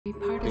Be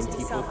part of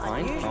People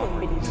find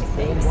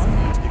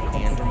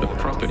The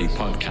Property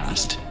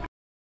Podcast.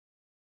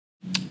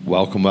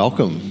 Welcome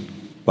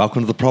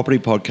to the Property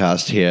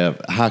Podcast here,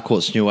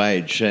 Harcourt's New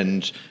Age.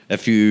 And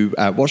if you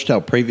watched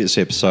our previous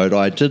episode,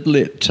 I did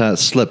let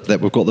slip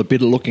that we've got the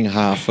better looking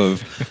half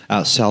of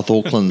South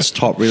Auckland's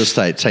top real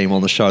estate team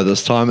on the show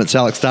this time. It's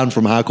Alex Dunn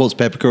from Harcourt's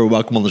Papakura.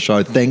 Welcome on the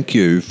show. Thank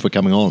you for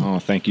coming on. Oh,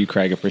 thank you,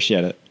 Craig.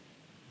 Appreciate it.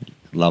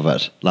 Love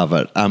it.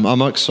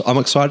 I'm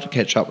excited to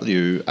catch up with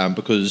you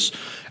because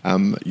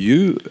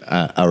you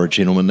are a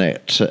gentleman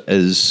that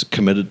is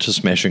committed to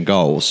smashing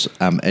goals,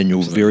 and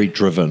you're very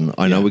driven.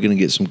 I know we're going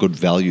to get some good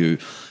value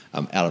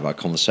out of our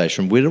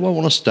conversation. Where do I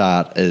want to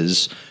start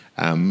is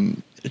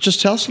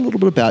just tell us a little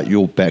bit about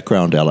your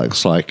background,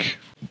 Alex, like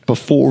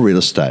before real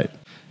estate.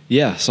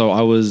 Yeah, so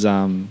I was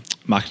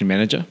marketing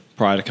manager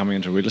prior to coming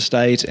into real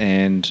estate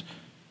and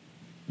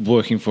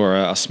working for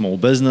a small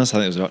business. I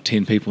think it was about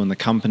 10 people in the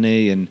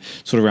company, and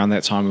sort of around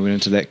that time we went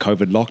into that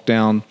COVID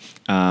lockdown.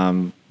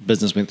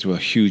 Business went through a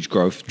huge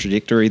growth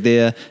trajectory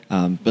there.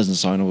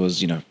 Business owner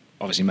was,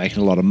 obviously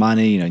making a lot of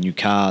money, new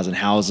cars and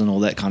housing, all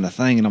that kind of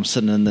thing. And I'm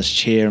sitting in this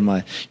chair in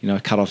my,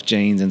 cut off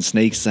jeans and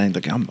sneaks saying,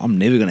 look, I'm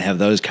never going to have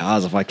those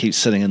cars if I keep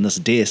sitting in this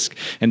desk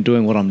and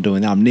doing what I'm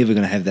doing now. I'm never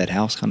going to have that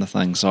house kind of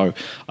thing. So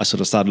I sort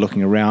of started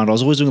looking around. I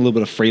was always doing a little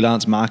bit of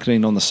freelance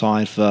marketing on the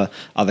side for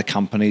other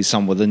companies,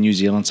 some within New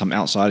Zealand, some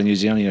outside of New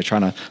Zealand,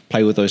 trying to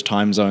play with those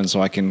time zones so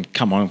I can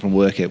come home from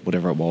work at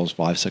whatever it was,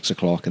 5, 6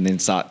 o'clock, and then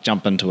start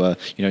jump into a,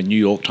 New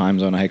York time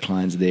zone. I had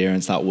clients there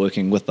and start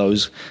working with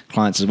those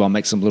clients as well,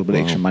 make some little bit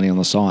extra money on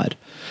the side.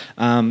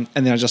 And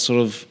then I just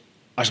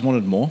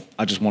wanted more.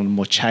 I just wanted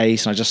more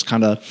chase. And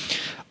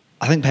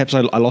I think perhaps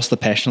I lost the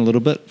passion a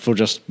little bit for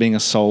just being a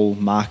sole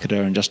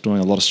marketer and just doing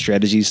a lot of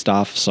strategy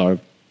stuff. So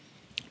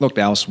looked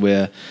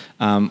elsewhere.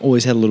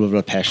 Always had a little bit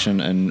of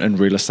passion in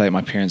real estate.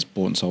 My parents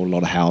bought and sold a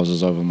lot of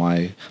houses over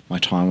my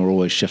time. We were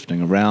always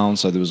shifting around,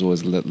 so there was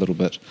always a little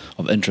bit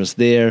of interest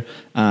there.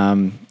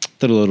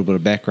 Did a little bit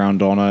of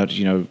background on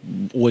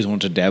it. Always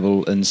wanted to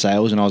dabble in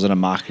sales, and I was in a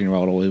marketing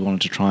role. I always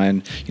wanted to try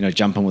and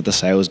jump in with the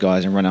sales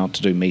guys and run out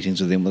to do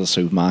meetings with them with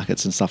the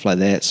supermarkets and stuff like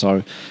that.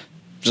 So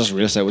just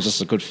real estate was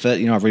just a good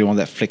fit. I really wanted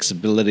that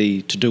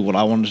flexibility to do what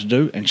I wanted to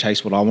do and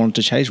chase what I wanted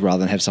to chase, rather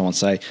than have someone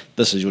say,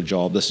 this is your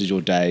job, this is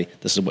your day,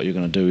 this is what you're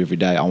going to do every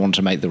day. I wanted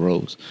to make the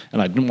rules, and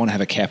I didn't want to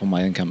have a cap on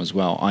my income as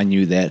well. I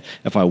knew that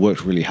if I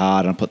worked really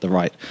hard and put the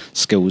right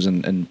skills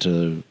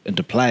into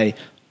play,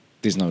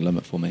 there's no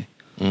limit for me.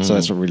 So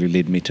that's what really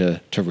led me to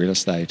real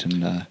estate,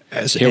 and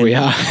here we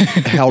are.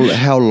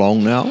 How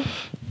long now?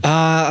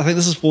 I think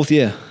this is fourth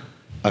year.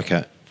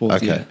 Okay.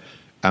 Fourth year.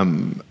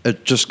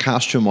 It just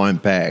cast your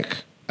mind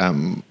back.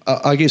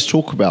 I guess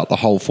talk about the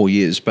whole 4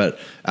 years, but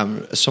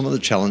some of the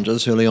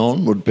challenges early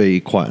on would be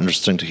quite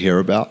interesting to hear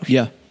about.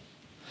 Yeah.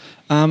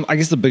 I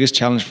guess the biggest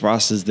challenge for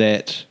us is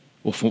that,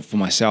 or for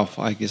myself,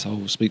 I guess I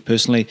will speak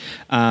personally,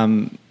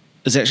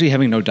 is actually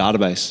having no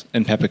database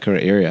in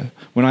Papakura area.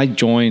 When I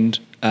joined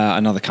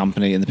another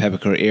company in the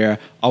Papakura area,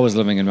 I was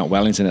living in Mount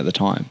Wellington at the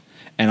time,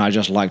 and I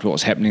just liked what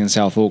was happening in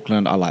South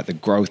Auckland. I liked the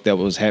growth that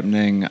was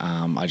happening.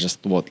 I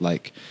just thought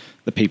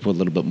the people were a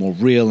little bit more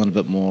real and a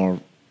bit more,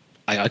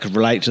 I could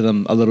relate to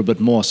them a little bit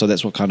more. So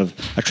that's what kind of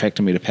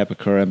attracted me to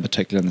Papakura, in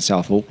particular in the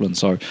South Auckland.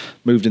 So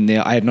moved in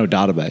there. I had no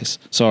database.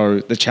 So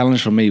the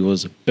challenge for me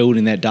was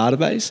building that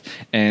database,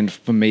 and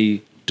for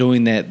me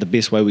doing that the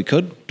best way we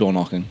could, door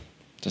knocking.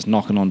 Just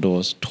knocking on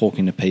doors,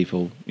 talking to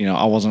people.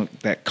 I wasn't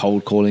that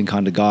cold calling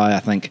kind of guy.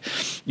 I think,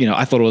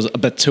 I thought it was a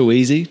bit too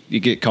easy. You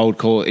get cold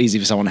call, easy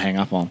for someone to hang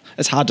up on.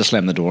 It's hard to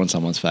slam the door in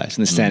someone's face,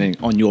 and they're standing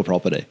on your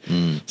property.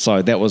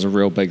 So that was a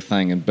real big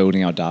thing in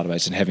building our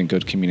database and having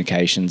good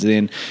communications. And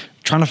then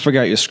trying to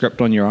figure out your script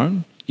on your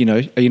own.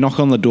 Are you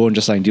knocking on the door and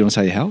just saying, do you want to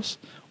sell your house?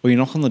 Or you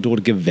knock on the door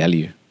to give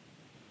value?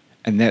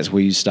 And that's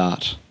where you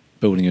start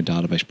building your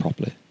database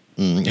properly.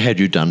 Had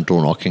you done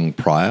door knocking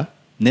prior?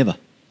 Never.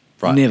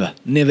 Right. Never,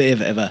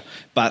 ever.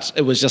 But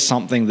it was just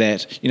something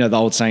that, the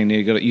old saying,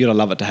 you got to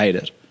love it to hate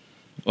it,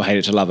 or hate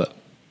it to love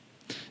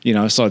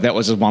it. So that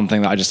was just one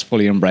thing that I just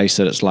fully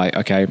embraced it. It's like,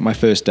 okay, my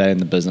first day in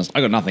the business,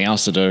 I got nothing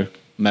else to do.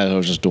 May as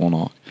well just door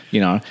knock,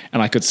 and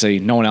I could see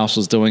no one else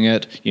was doing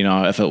it.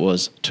 If it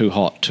was too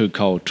hot, too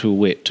cold, too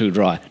wet, too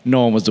dry,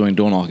 no one was doing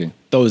door knocking.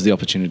 Those are the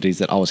opportunities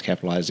that I was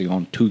capitalizing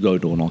on to go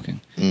door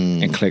knocking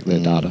and collect their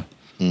data.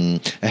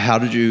 How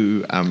did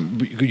you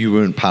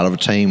weren't part of a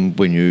team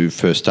when you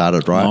first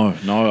started, right?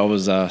 No, I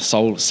was a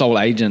sole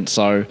agent.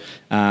 So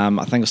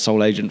I think a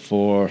sole agent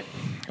for,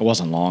 it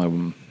wasn't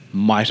long, it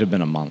might have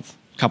been a month.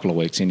 Couple of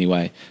weeks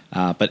anyway.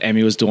 But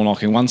Ammy was door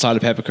knocking one side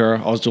of Papakura,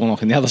 I was door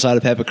knocking the other side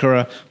of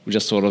Papakura. We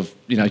just sort of,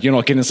 you're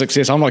not getting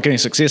success, I'm not getting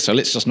success, so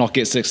let's just not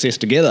get success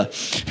together,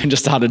 and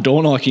just started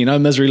door knocking.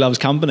 Misery loves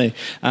company.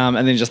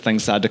 And then just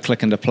things started to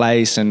click into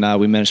place, and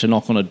we managed to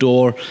knock on a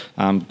door.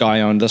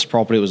 Guy owned this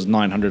property, it was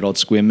 900 odd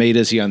square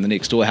meters. He owned the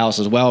next door house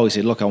as well. He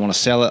said, look, I want to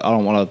sell it, I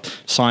don't want a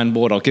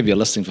signboard, I'll give you a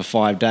listing for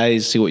 5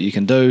 days, see what you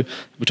can do.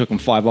 We took him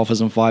 5 offers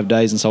in 5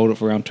 days and sold it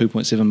for around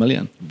 2.7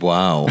 million.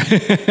 Wow.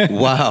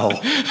 Wow.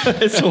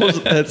 That's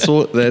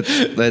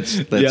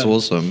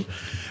awesome.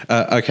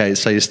 okay,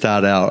 so you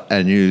start out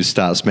and you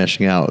start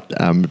smashing out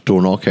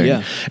door knocking.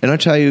 Yeah. And I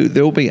tell you,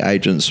 there will be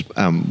agents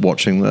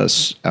watching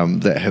this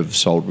that have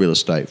sold real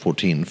estate for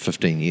 10,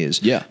 15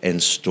 years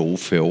and still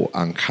feel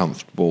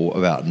uncomfortable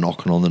about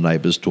knocking on the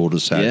neighbour's door to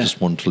say, I just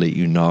want to let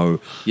you know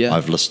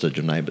I've listed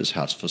your neighbour's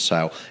house for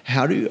sale.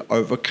 How do you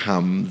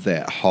overcome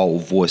that whole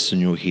voice in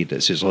your head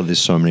that says, oh, there's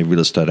so many real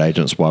estate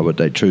agents, why would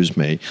they choose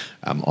me?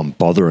 I'm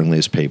bothering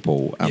these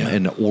people.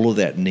 And all of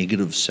that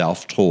negative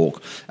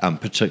self-talk,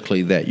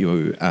 particularly that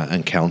you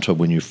encounter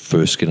when you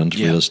first get into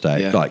real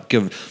estate. Like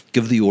give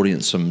the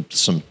audience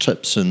some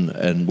tips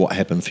and what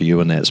happened for you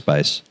in that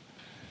space.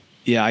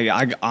 Yeah,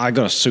 I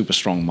got a super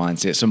strong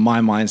mindset. So my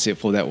mindset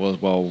for that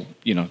was, well,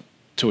 you know,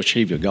 to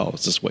achieve your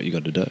goals, this is what you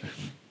got to do.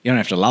 You don't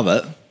have to love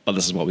it, but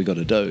this is what we got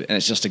to do. And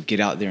it's just to get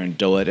out there and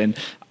do it. And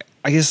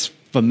I guess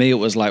for me, it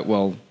was like,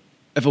 well,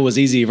 if it was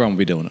easy, everyone would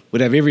be doing it.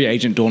 We'd have every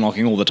agent door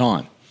knocking all the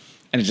time.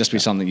 And it'd just be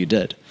something you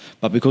did.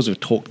 But because we've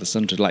talked this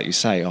into, like you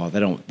say, oh, they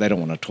don't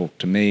want to talk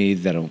to me,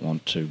 they don't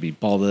want to be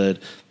bothered.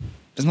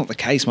 That's not the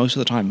case most of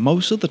the time.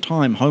 Most of the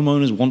time,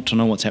 homeowners want to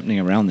know what's happening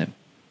around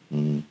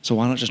them. So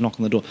why not just knock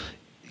on the door?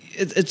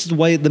 It's the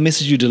way, the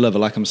message you deliver,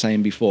 like I'm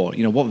saying before.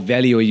 You know, what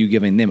value are you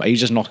giving them? Are you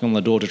just knocking on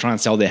the door to try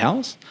and sell their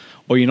house?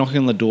 Or are you knocking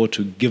on the door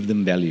to give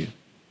them value?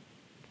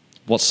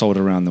 What's sold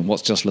around them?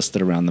 What's just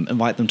listed around them?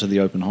 Invite them to the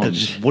open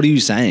homes. What are you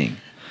saying?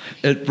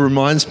 It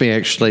reminds me,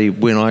 actually,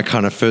 when I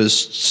kind of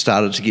first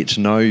started to get to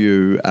know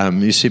you,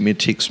 you sent me a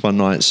text one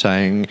night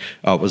saying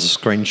it was a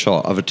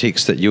screenshot of a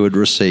text that you had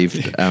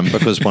received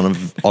because one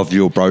of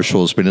your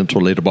brochures went into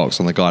a letterbox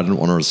and the guy didn't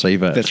want to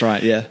receive it. That's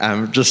right,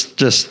 yeah. Just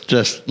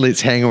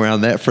let's hang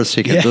around that for a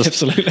second. Yeah,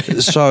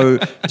 absolutely.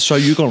 So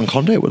you got in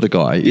contact with the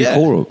guy. You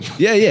called him.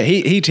 Yeah.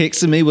 He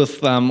texted me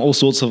with all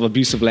sorts of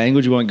abusive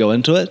language. We won't go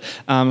into it.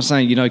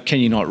 Saying, you know, can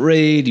you not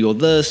read? You're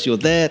this, you're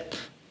that.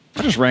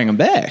 I just rang him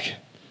back.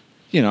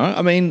 You know,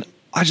 I mean,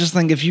 I just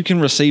think if you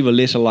can receive a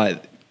letter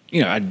like,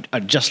 you know, I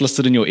just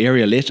listed in your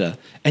area letter,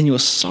 and you're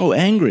so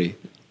angry,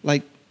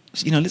 like,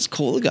 you know, let's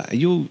call the guy. Are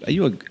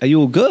you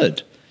all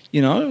good?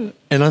 You know.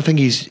 And I think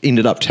he's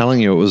ended up telling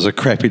you it was a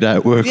crappy day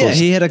at work. Yeah,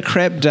 he had a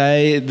crap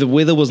day. The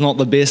weather was not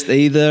the best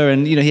either,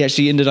 and you know, he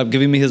actually ended up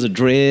giving me his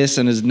address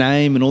and his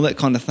name and all that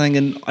kind of thing.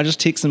 And I just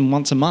text him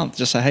once a month,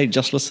 just say, hey,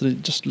 just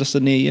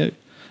listed near you,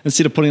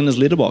 instead of putting in his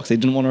letterbox he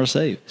didn't want to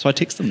receive. So I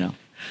text him now.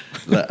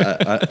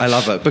 I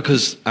love it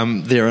because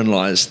therein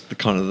lies the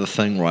kind of the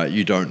thing, right?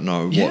 You don't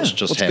know what's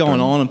happened. Going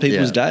on in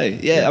people's day.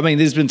 Yeah, I mean,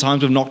 there's been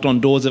times we've knocked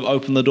on doors, they've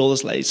opened the door,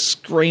 this lady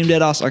screamed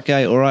at us.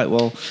 Okay, all right,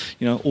 well,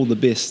 you know, all the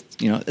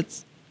best. You know,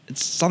 it's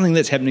something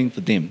that's happening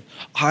for them.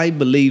 I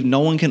believe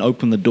no one can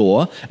open the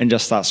door and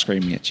just start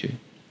screaming at you.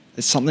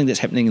 It's something that's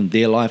happening in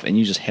their life, and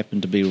you just happen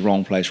to be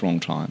wrong place,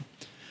 wrong time.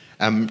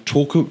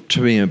 Talk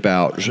to me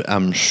about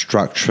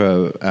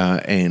structure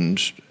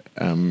and.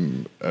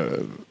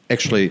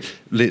 Actually,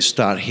 let's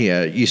start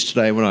here.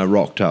 Yesterday when I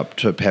rocked up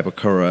to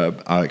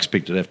Papakura, I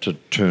expected to have to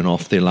turn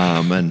off the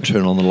alarm and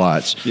turn on the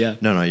lights. Yeah.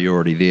 No, you're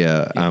already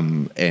there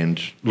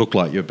and look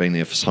like you've been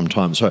there for some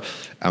time. So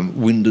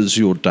when does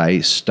your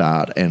day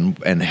start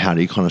and how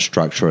do you kind of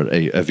structure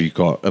it?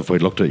 If we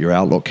looked at your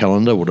Outlook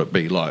calendar, would it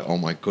be like, oh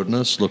my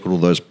goodness, look at all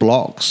those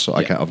blocks?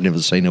 I've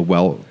never seen talk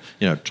to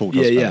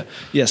us about it.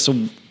 Yeah,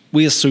 so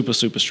we are super,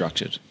 super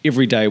structured.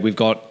 Every day we've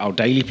got our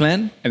daily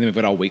plan and then we've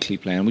got our weekly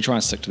plan. We try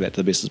and stick to that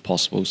to the best as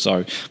possible.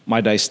 So my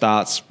day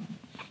starts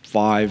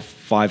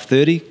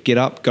 5:30, get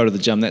up, go to the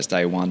gym. That's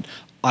day one.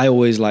 I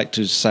always like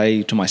to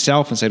say to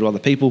myself and say to other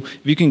people,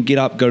 if you can get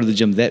up, go to the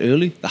gym that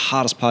early, the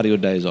hardest part of your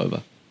day is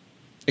over.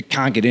 It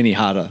can't get any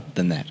harder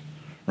than that,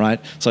 right?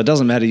 So it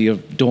doesn't matter, you're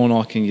door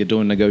knocking, you're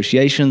doing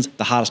negotiations,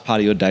 the hardest part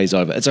of your day is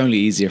over. It's only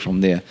easier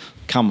from there.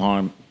 Come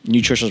home,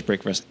 nutritious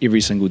breakfast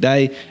every single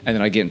day, and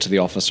then I get into the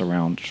office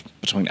around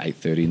between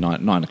 8:30,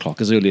 9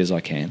 o'clock, as early as I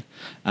can.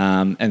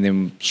 And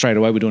then straight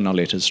away, we're doing our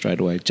letters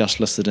straight away. Just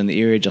listed in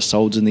the area, just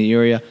sold in the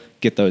area,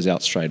 get those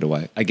out straight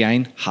away.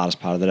 Again, hardest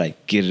part of the day,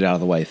 get it out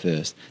of the way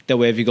first. That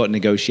way, if you've got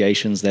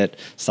negotiations that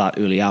start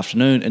early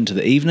afternoon into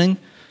the evening,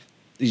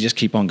 you just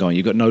keep on going.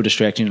 You've got no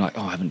distraction. You're like,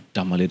 oh, I haven't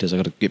done my letters. I've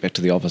got to get back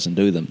to the office and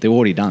do them. They're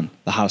already done.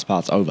 The hardest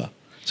part's over.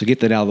 So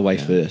get that out of the way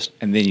first,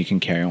 and then you can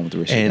carry on with the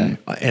rest of the day.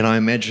 And I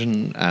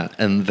imagine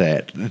in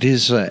that,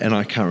 there's, and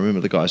I can't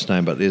remember the guy's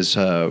name, but there's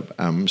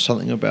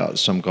something about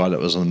some guy that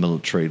was in the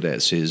military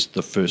that says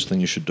the first thing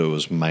you should do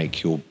is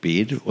make your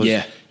bed.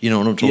 You know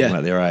what I'm talking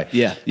about there, right?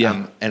 Yeah.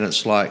 And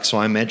it's like, so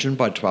I imagine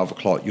by 12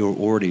 o'clock, you're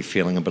already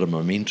feeling a bit of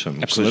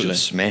momentum. Absolutely. Because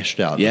you've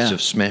smashed out this,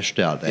 you've smashed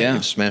out that,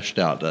 you've smashed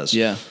out this.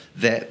 Yeah.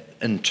 That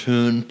in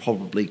turn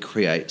probably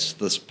creates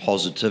this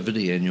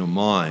positivity in your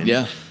mind.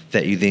 Yeah.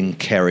 That you then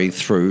carry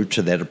through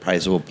to that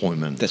appraisal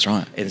appointment. That's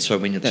right. And so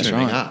when you're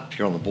turning up,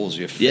 you're on the balls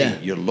of your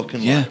feet, you're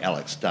looking like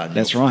Alex Dunn.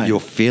 That's right. You're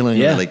feeling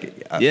really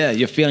good.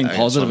 You're feeling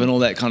positive and all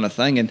that kind of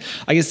thing. And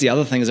I guess the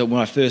other thing is that when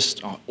I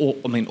first,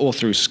 all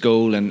through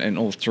school and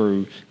all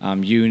through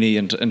uni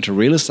and into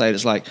real estate,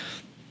 it's like,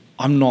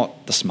 I'm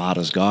not the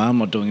smartest guy. I'm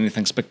not doing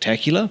anything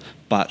spectacular,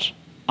 but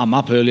I'm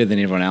up earlier than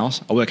everyone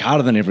else. I work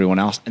harder than everyone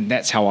else, and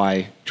that's how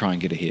I try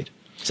and get ahead.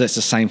 So it's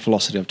the same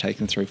philosophy I've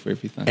taken through for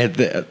everything.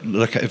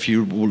 Look, if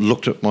you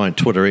looked at my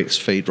Twitter X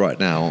feed right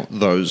now,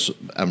 those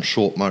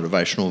short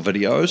motivational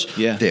videos,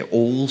 they're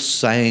all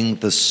saying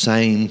the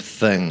same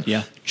thing.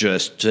 Yeah.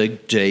 Just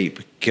dig deep,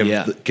 give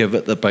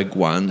it the big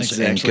ones,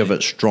 and give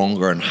it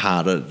stronger and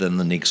harder than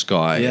the next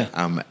guy,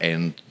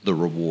 and the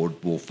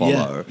reward will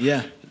follow.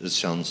 Yeah. It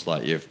sounds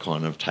like you've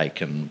kind of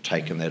taken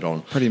that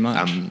on. Pretty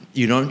much.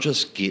 You don't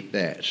just get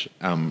that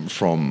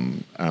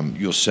from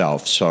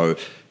yourself. So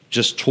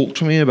just talk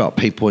to me about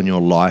people in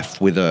your life,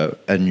 whether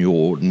in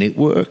your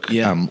network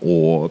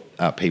or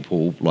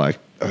people like,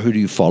 who do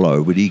you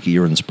follow? Where do you get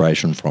your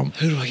inspiration from?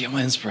 Who do I get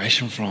my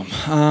inspiration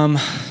from?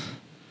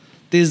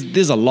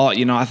 There's a lot,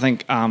 I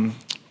think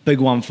big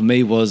one for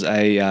me was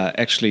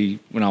actually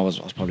when I was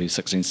probably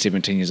 16,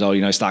 17 years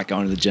old, start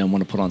going to the gym,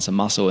 want to put on some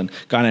muscle, and a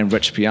guy named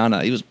Rich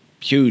Piana, he was a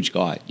huge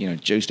guy,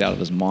 juiced out of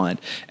his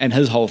mind. And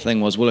his whole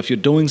thing was, well, if you're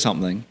doing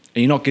something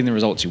and you're not getting the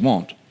results you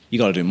want, you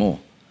got to do more.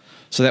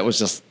 So that was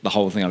just the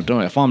whole thing I'm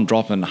doing. If I'm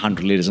dropping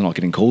 100 letters and not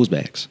getting calls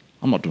backs,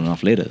 I'm not doing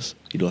enough letters.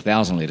 You do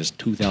 1,000 letters,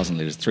 2,000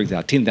 letters,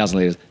 3,000, 10,000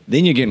 letters,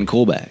 then you're getting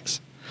callbacks.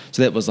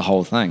 So that was the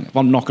whole thing. If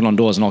I'm knocking on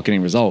doors and not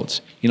getting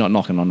results, you're not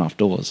knocking on enough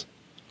doors.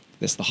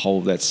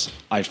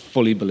 I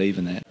fully believe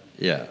in that.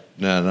 Yeah,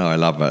 no, I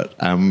love it.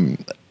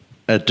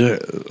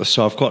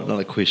 So I've got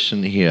another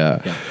question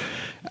here. Yeah.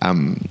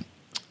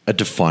 A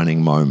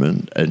defining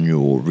moment in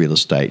your real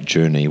estate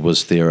journey,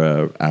 was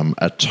there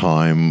a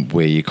time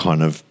where you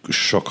kind of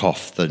shook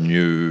off the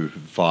new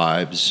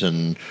vibes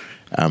and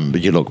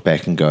you look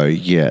back and go,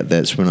 yeah,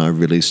 that's when I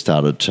really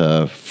started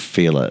to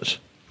feel it?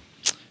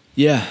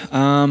 Yeah,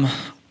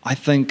 I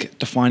think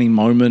defining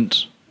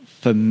moment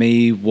for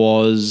me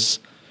was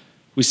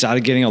we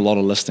started getting a lot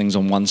of listings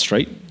on one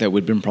street that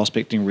we'd been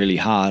prospecting really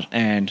hard,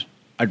 and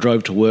I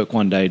drove to work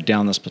one day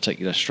down this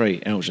particular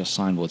street and it was just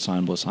signboard.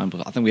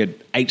 I think we had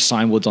 8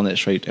 signboards on that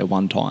street at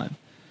one time.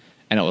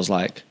 And it was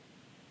like,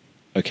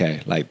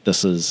 okay, like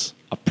this is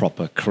a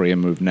proper career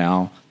move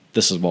now.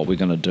 This is what we're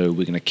going to do.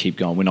 We're going to keep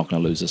going. We're not going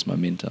to lose this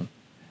momentum.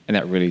 And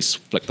that really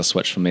flicked the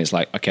switch for me. It's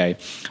like, okay,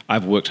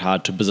 I've worked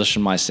hard to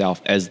position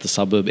myself as the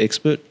suburb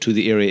expert, to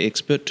the area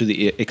expert, to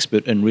the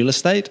expert in real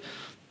estate.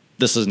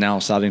 This is now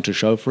starting to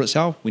show for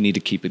itself. We need to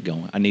keep it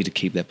going. I need to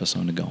keep that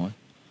persona going.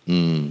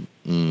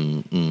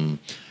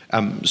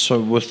 So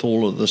with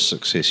all of the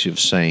success you've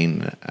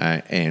seen,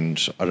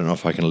 and I don't know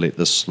if I can let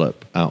this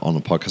slip on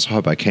the podcast, I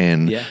hope I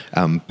can,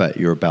 but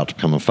you're about to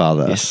become a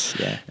father. Yes,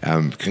 yeah.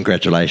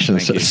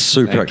 Congratulations. It's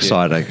super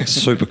exciting,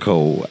 super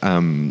cool.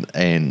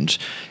 And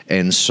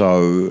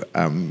so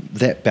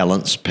that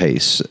balance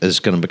piece is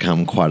going to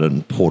become quite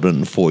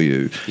important for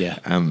you. Yeah.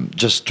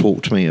 Just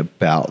talk to me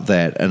about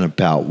that and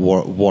about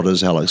what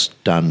is Alex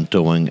Dunn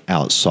doing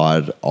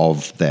outside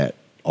of that,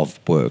 of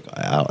work,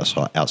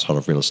 outside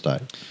of real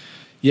estate?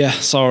 Yeah,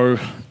 so,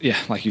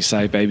 like you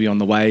say, baby on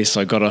the way,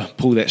 so got to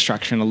pull that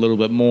structure in a little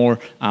bit more.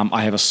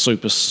 I have a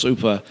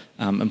super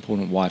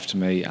important wife to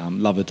me.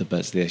 Love her to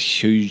bits. They're a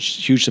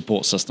huge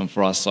support system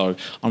for us, so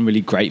I'm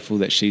really grateful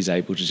that she's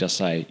able to just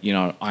say,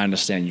 I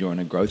understand you're in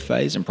a growth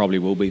phase and probably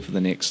will be for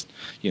the next,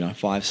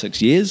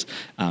 5-6 years.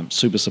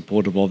 Super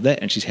supportive of that,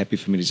 and she's happy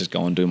for me to just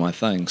go and do my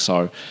thing.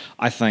 So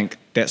I think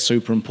that's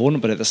super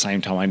important, but at the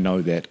same time, I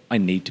know that I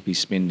need to be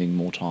spending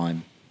more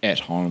time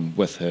at home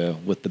with her,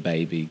 with the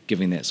baby,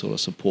 giving that sort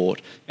of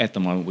support. At the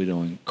moment, we're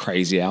doing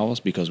crazy hours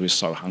because we're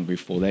so hungry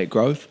for that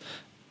growth.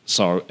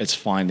 So it's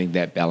finding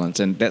that balance.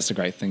 And that's the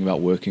great thing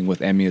about working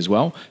with Ammy as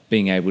well,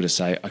 being able to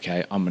say,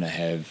 okay, I'm going to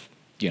have,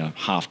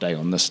 half day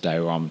on this day,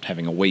 or I'm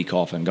having a week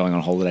off and going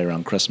on holiday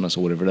around Christmas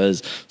or whatever it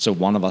is. So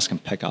one of us can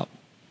pick up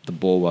the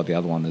ball while the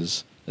other one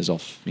is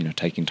off,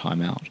 taking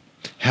time out.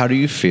 How do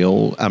you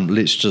feel?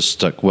 Let's just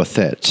stick with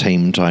that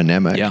team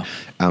dynamic. Yeah.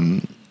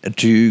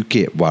 Do you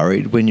get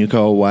worried when you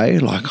go away?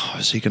 Like,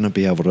 is he going to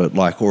be able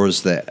to, or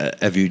is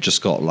that, have you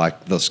just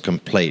got this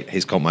complete,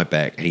 he's got my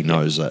back, he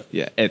knows it?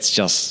 Yeah, it's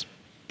just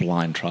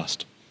blind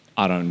trust.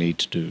 I don't need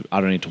to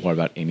worry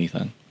about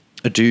anything.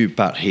 Do you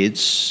butt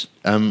heads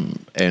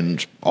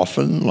and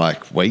often,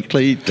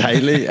 weekly,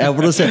 daily?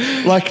 What is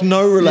that?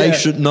 No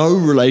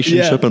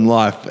relationship in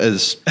life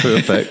is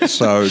perfect.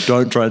 So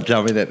don't try to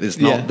tell me that there's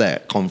not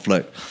that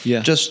conflict. Yeah.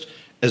 Just,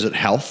 is it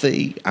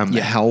healthy?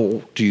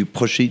 How do you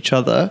push each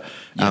other?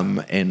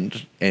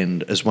 And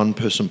is one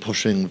person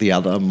pushing the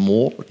other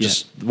more?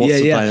 What's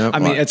the dynamic? I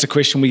mean, it's a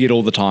question we get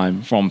all the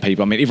time from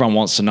people. I mean, everyone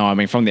wants to know. I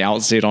mean, from the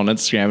outset on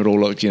Instagram, it all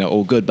looked,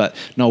 all good. But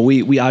no,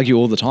 we argue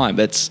all the time.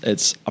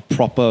 It's a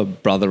proper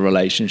brother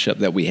relationship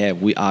that we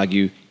have. We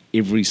argue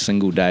every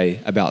single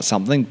day about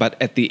something.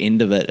 But at the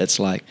end of it, it's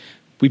like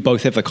we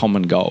both have a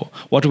common goal.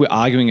 What we're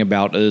arguing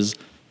about is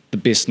the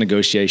best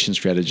negotiation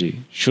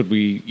strategy. Should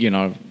we,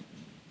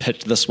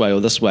 pitch this way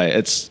or this way?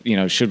 It's,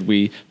 should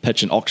we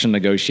pitch an auction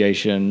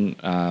negotiation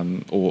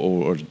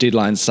or a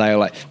deadline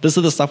sale? This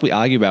is the stuff we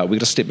argue about. We've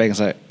got to step back and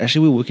say,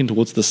 actually, we're working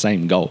towards the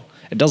same goal.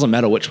 It doesn't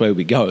matter which way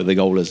we go. The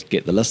goal is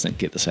get the listing,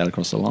 get the sale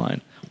across the line,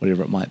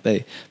 whatever it might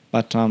be.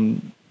 But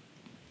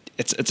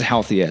it's a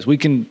healthy as. We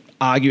can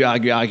argue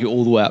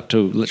all the way up to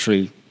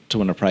literally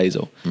to an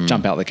appraisal,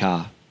 jump out the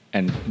car,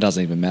 and it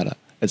doesn't even matter.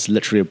 It's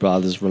literally a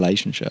brother's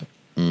relationship.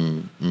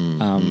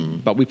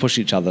 But we push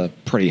each other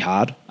pretty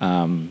hard.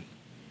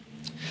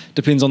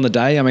 Depends on the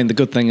day. I mean, the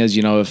good thing is,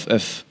 you know,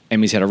 if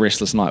Emmy's had a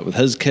restless night with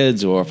his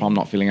kids, or if I'm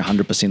not feeling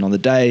 100% on the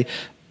day,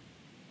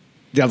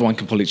 the other one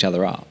can pull each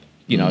other up.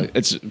 You know,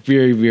 it's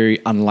very, very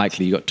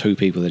unlikely you got two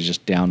people that are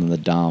just down in the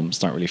dumps,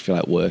 don't really feel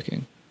like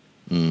working.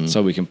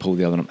 So we can pull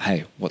the other one up.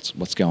 Hey,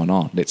 what's going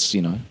on? Let's,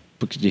 you know,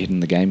 put your head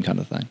in the game kind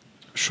of thing.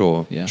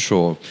 Sure, Yeah.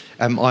 sure.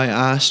 I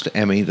asked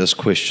Ammy this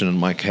question in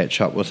my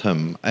catch up with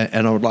him,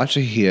 and I would like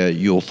to hear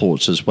your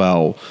thoughts as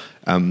well.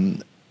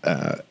 And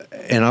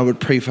I would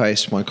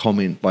preface my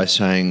comment by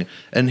saying,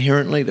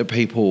 inherently, the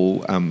people,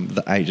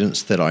 the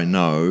agents that I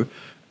know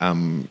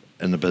in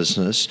the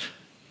business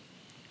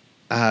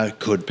are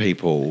good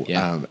people,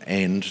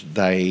 and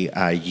they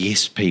are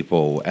yes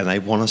people, and they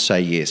want to say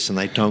yes, and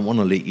they don't want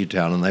to let you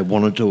down, and they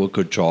want to do a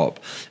good job.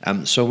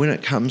 So when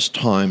it comes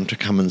time to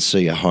come and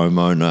see a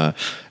homeowner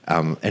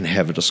and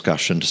have a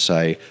discussion to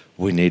say,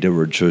 we need to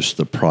reduce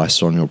the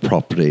price on your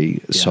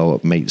property so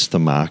it meets the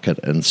market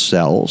and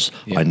sells.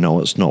 Yeah. I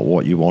know it's not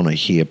what you want to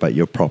hear, but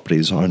your property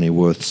is only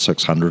worth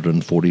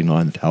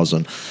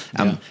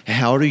 $649,000.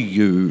 How do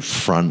you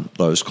front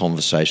those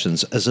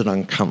conversations? Is it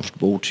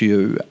uncomfortable to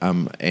you?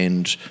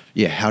 And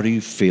how do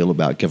you feel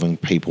about giving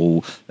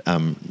people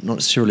not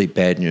necessarily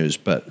bad news,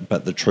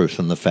 but the truth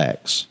and the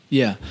facts?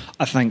 Yeah,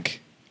 I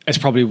think it's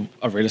probably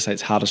a real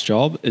estate's hardest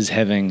job is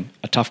having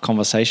a tough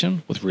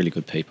conversation with really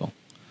good people.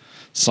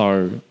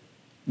 So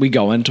we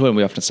go into it and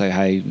we often say,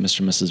 hey,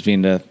 Mr. and Mrs.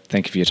 Vendor,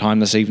 thank you for your time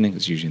this evening.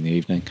 It's usually in the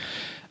evening.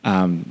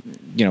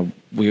 You know,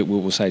 we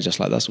will say just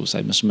like this. We'll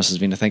say, Mr. and Mrs.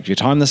 Vendor, thank you for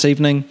your time this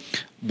evening.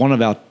 One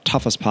of our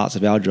toughest parts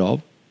of our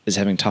job is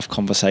having tough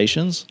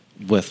conversations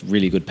with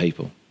really good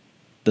people.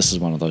 This is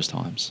one of those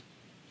times.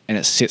 And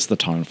it sets the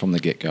tone from the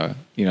get-go.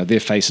 You know, their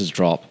faces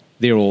drop.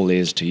 They're all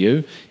ears to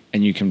you.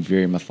 And you can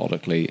very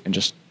methodically and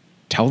just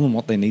tell them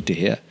what they need to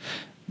hear.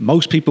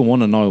 Most people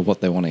want to know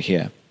what they want to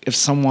hear. If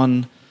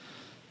someone,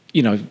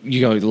 you know,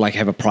 you go like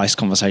have a price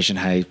conversation,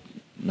 hey,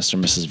 Mr.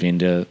 and Mrs.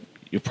 Vendor,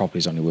 your property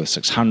is only worth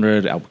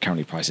 600, our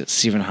currently priced at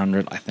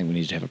 700, I think we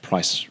need to have a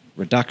price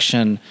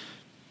reduction.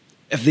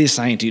 If they're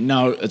saying to you,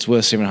 no, it's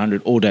worth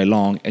 700 all day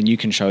long, and you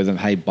can show them,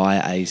 hey,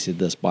 buyer A said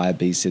this, buyer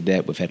B said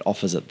that, we've had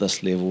offers at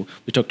this level,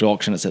 we took to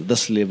auction, it's at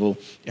this level.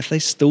 If they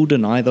still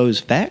deny those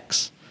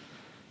facts,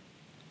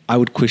 I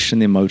would question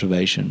their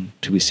motivation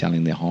to be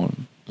selling their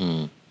home.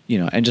 You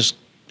know,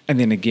 and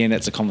then again,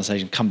 it's a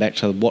conversation, come back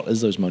to what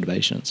is those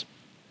motivations?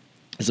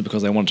 Is it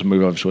because they wanted to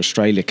move over to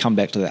Australia? Come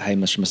back to that, hey,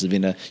 Mr. and Mrs.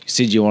 Vendor, you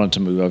said you wanted to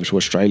move over to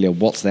Australia.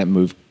 What's that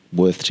move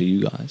worth to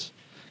you guys?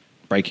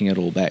 Breaking it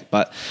all back.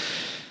 But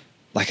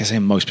like I say,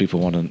 most people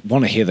want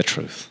to hear the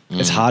truth.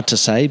 It's hard to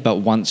say, but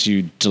once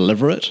you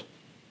deliver it,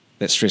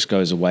 that stress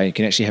goes away. You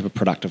can actually have a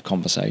productive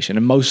conversation.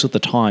 And most of the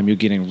time, you're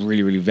getting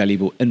really, really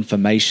valuable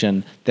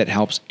information that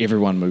helps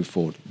everyone move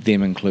forward,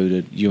 them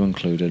included, you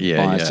included,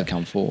 buyers to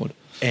come forward.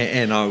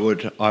 And I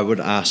would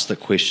ask the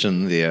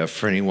question there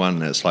for anyone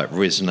that's like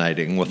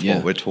resonating with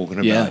what we're talking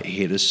about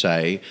here to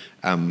say,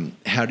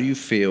 how do you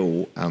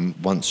feel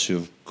once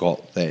you've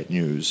got that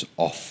news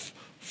off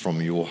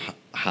from your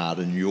heart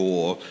and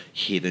your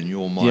head and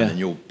your mind and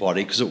your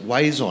body? Because it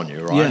weighs on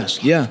you, right?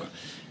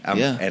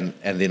 And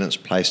then it's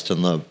placed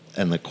in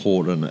the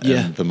court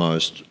in the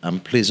most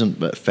unpleasant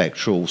but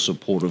factual,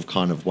 supportive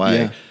kind of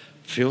way.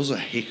 Feels a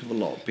heck of a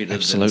lot better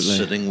than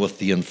sitting with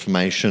the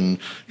information,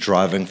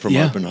 driving from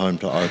open home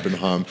to open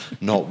home,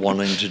 not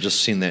wanting to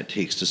just send that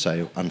text to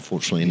say,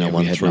 unfortunately, no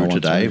one through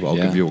today. I'll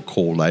give you a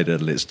call later.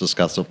 Let's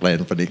discuss a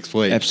plan for next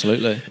week.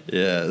 Absolutely.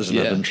 Yeah, isn't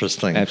it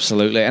interesting?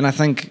 Absolutely. And I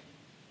think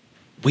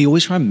we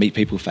always try and meet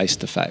people face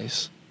to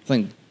face. I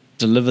think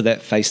deliver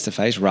that face to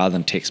face rather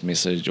than text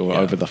message or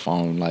over the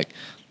phone. Like,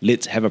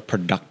 let's have a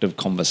productive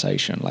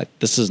conversation. Like,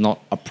 this is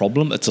not a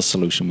problem, it's a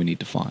solution we need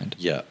to find.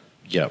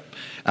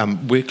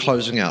 We're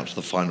closing out to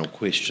the final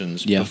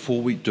questions. Before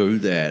we do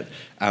that,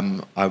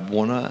 I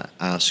want to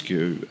ask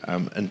you,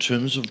 in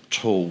terms of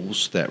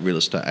tools that real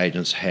estate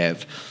agents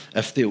have,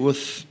 if there were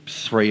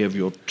three of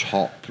your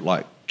top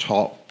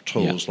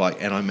tools,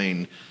 and I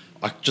mean,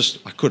 I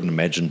couldn't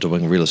imagine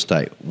doing real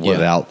estate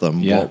without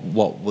them.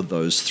 What would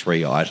those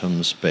three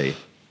items be?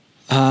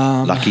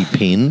 Lucky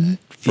pen,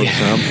 for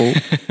example.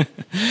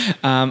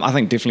 I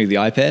think definitely the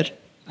iPad,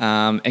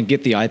 and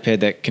get the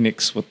iPad that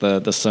connects with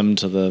the SIM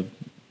to the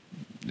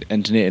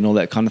internet and all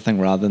that kind of thing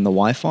rather than the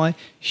Wi-Fi.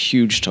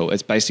 Huge tool.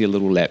 It's basically a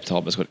little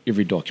laptop. It's got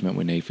every document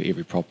we need for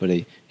every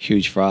property.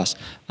 Huge for us.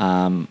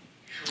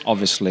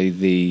 Obviously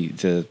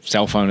the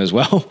cell phone as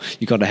well.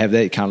 You've got to have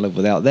that. You can't live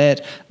without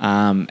that.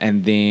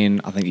 And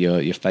then I think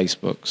your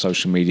Facebook,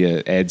 social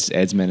media,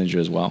 ads manager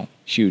as well.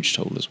 Huge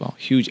tool as well.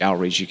 Huge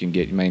outreach you can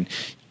get. I mean,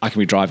 I can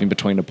be driving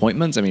between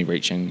appointments. I mean,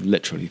 reaching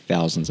literally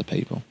thousands of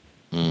people.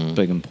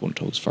 Big important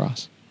tools for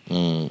us.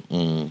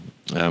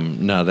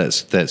 No,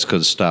 that's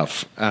good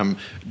stuff.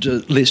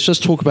 Let's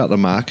just talk about the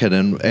market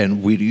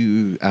and where do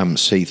you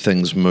see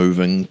things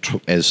moving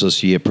as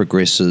this year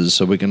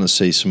progresses? Are we going to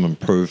see some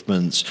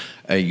improvements?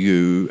 Are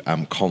you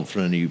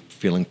confident? Are you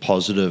feeling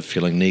positive,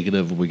 feeling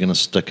negative? Are we going to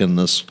stick in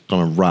this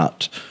kind of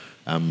rut?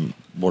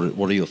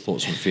 What are your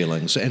thoughts and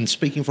feelings? And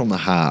speaking from the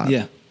heart.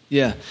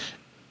 Yeah.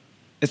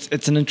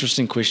 It's an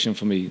interesting question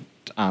for me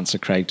to answer,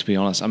 Craig, to be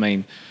honest. I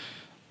mean,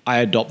 I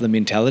adopt the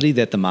mentality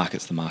that the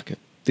market's the market.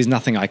 There's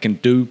nothing I can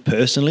do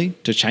personally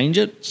to change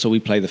it, so we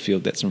play the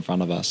field that's in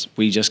front of us.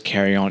 We just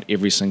carry on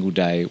every single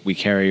day. We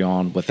carry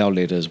on with our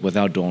letters, with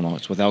our door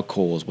knocks, with our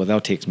calls, with our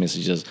text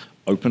messages,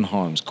 open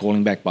homes,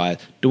 calling back buyers,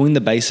 doing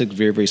the basics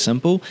very, very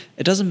simple.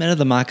 It doesn't matter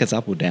the market's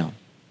up or down.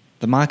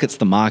 The market's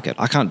the market.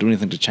 I can't do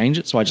anything to change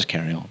it, so I just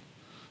carry on.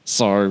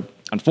 So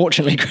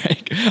unfortunately,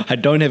 Craig, I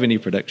don't have any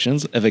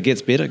predictions. If it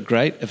gets better,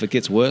 great. If it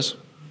gets worse,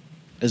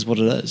 is what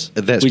it is.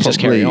 We just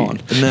carry on.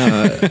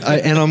 No,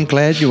 and I'm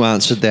glad you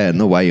answered that in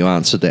the way you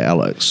answered that,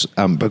 Alex,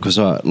 because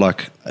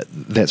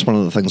that's one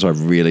of the things I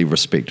really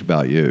respect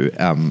about you.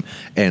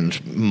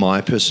 And my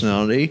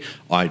personality,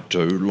 I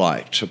do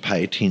like to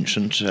pay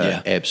attention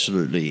to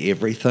absolutely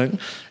everything.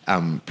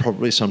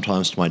 Probably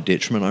sometimes to my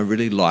detriment. I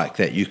really like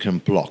that you can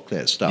block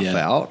that stuff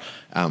out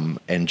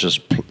and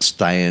just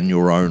stay in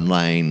your own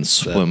lane,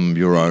 swim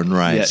your own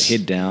race.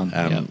 Head down.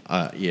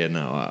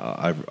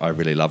 I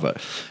really love it.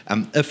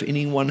 If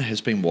anyone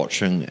has been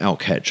watching our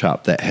catch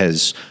up that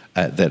is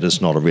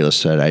not a real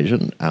estate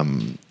agent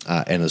and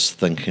is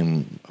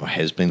thinking or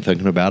has been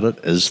thinking about it,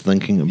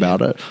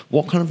 it,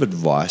 what kind of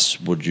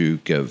advice would you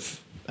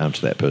give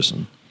to that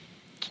person?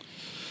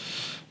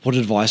 What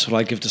advice would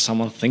I give to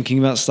someone thinking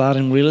about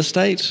starting real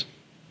estate?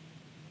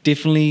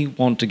 Definitely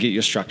want to get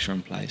your structure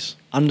in place.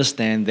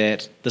 Understand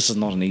that this is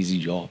not an easy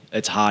job.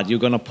 It's hard. You're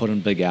going to put in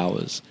big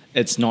hours.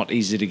 It's not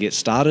easy to get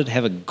started.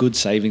 Have a good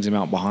savings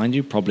amount behind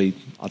you, probably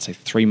I'd say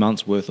 3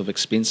 months worth of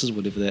expenses,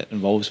 whatever that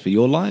involves for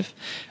your life.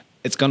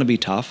 It's going to be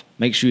tough.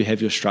 Make sure you have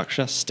your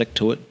structure, stick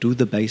to it, do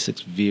the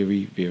basics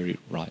very, very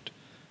right.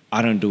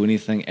 I don't do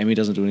anything, Ammy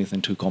doesn't do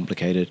anything too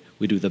complicated.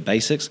 We do the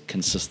basics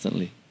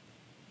consistently.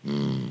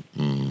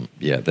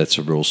 Yeah, that's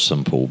a real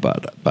simple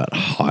but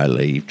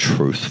highly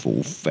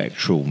truthful,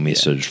 factual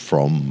message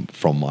from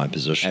my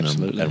position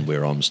and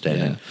where I'm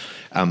standing.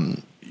 Yeah.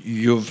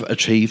 You've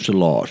achieved a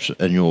lot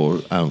in your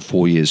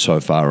 4 years so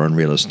far in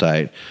real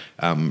estate,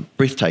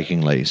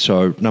 breathtakingly.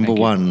 So number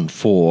one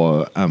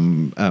for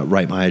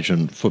Rate My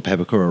Agent for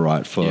Papakura,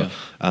 right, for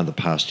the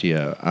past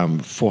year.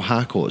 For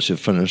Harcourts, you've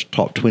finished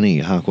top 20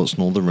 Harcourts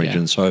Northern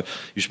Region, so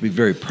you should be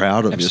very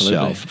proud of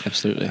yourself.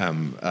 Absolutely.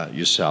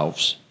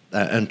 Yourselves.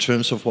 In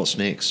terms of what's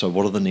next, so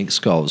what are the next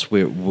goals?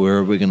 Where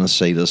are we going to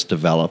see this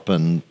develop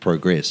and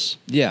progress?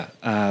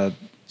 So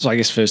I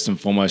guess first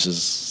and foremost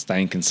is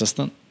staying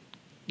consistent.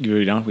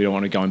 We don't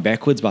want to go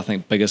backwards, but I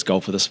think biggest goal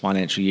for this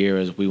financial year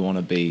is we want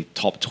to be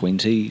top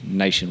 20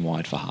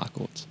 nationwide for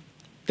Harcourts.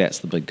 That's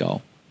the big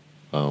goal.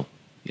 Oh.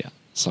 Yeah.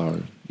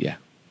 So, yeah.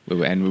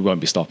 And we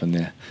won't be stopping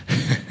there.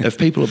 If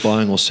people are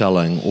buying or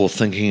selling or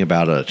thinking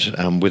about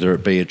it, whether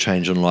it be a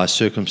change in life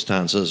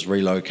circumstances,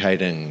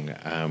 relocating,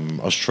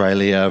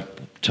 Australia,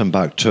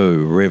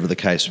 Timbuktu, wherever the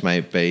case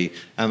may be,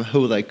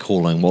 who are they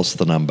calling? What's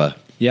the number?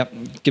 Yep.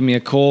 Give me a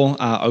call,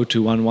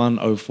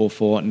 0211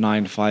 044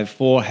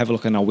 954. Have a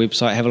look on our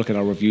website. Have a look at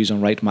our reviews on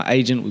Rate My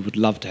Agent. We would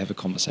love to have a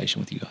conversation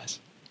with you guys.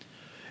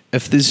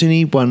 If there's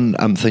anyone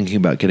thinking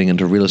about getting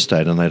into real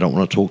estate and they don't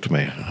want to talk to me,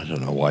 I don't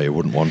know why you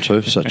wouldn't want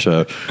to, such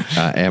a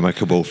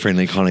amicable,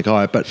 friendly kind of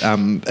guy, but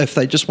if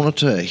they just wanted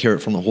to hear it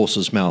from the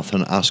horse's mouth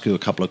and ask you a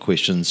couple of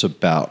questions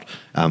about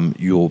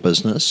your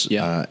business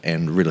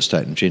and real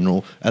estate in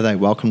general, are they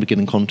welcome to get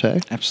in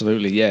contact?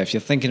 Absolutely, yeah. If you're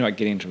thinking about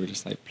getting into real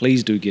estate,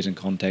 please do get in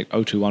contact,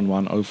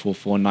 0211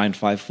 044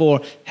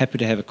 954. Happy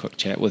to have a quick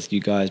chat with you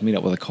guys, meet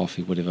up with a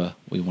coffee, whatever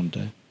we want to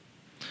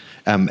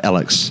do.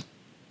 Alex,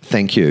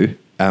 thank you.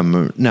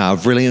 No,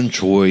 I've really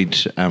enjoyed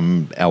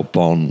our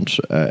bond.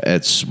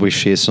 We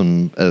share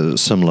some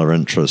similar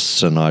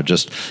interests, and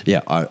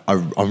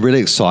I'm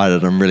really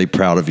excited. I'm really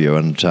proud of you,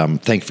 and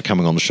thank you for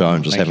coming on the show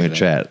and just having a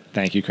chat.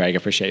 Thank you, Craig. I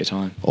appreciate your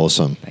time.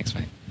 Awesome. Thanks,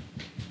 mate.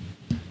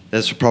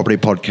 That's a property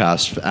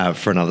podcast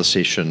for another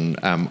session.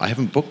 I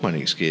haven't booked my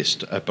next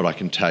guest, but I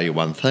can tell you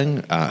one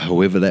thing.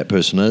 Whoever that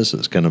person is,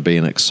 it's going to be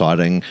an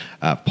exciting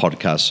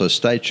podcast. So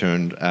stay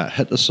tuned.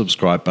 Hit the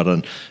subscribe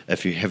button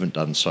if you haven't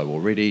done so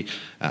already.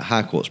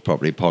 Harcourt's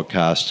Property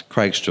Podcast.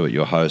 Craig Stewart,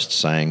 your host,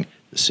 saying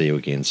see you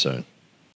again soon.